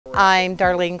I'm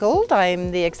Darlene Gould.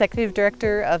 I'm the Executive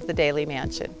Director of the Daily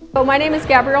Mansion. So my name is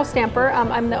Gabrielle Stamper.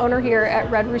 I'm the owner here at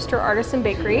Red Rooster Artisan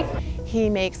Bakery. He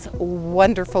makes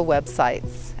wonderful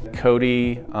websites.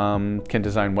 Cody can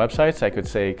design websites. I could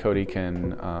say Cody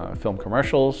can film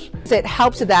commercials. It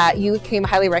helped that you came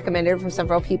highly recommended from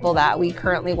several people that we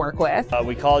currently work with.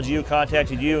 We called you,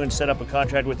 contacted you, and set up a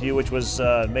contract with you, which was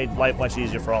made life much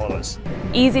easier for all of us.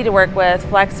 Easy to work with,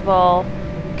 flexible,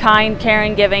 kind,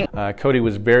 caring, giving. Cody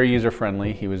was very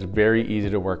user-friendly. He was very easy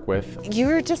to work with. You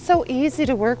were just so easy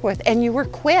to work with, and you were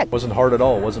quick. It wasn't hard at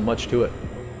all. Wasn't much to it.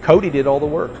 Cody did all the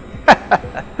work.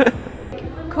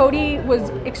 Cody was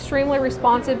extremely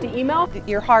responsive to email.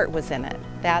 Your heart was in it.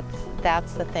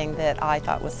 That's the thing that I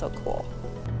thought was so cool.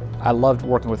 I loved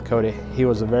working with Cody. He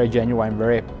was a very genuine,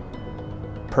 very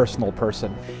personal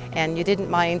person. And you didn't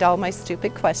mind all my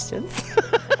stupid questions.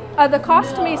 The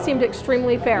cost to me seemed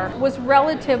extremely fair. It was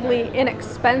relatively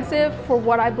inexpensive for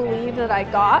what I believe that I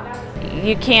got.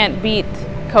 You can't beat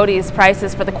Cody's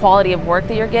prices for the quality of work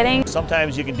that you're getting.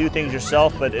 Sometimes you can do things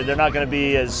yourself, but they're not going to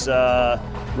be as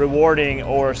rewarding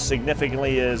or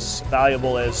significantly as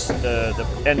valuable as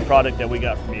the end product that we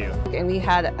got from you. And we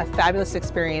had a fabulous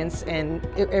experience, and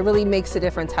it really makes a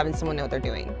difference having someone know what they're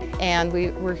doing. And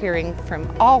we're hearing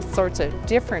from all sorts of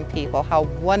different people how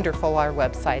wonderful our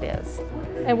website is.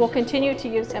 And we'll continue to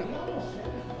use him.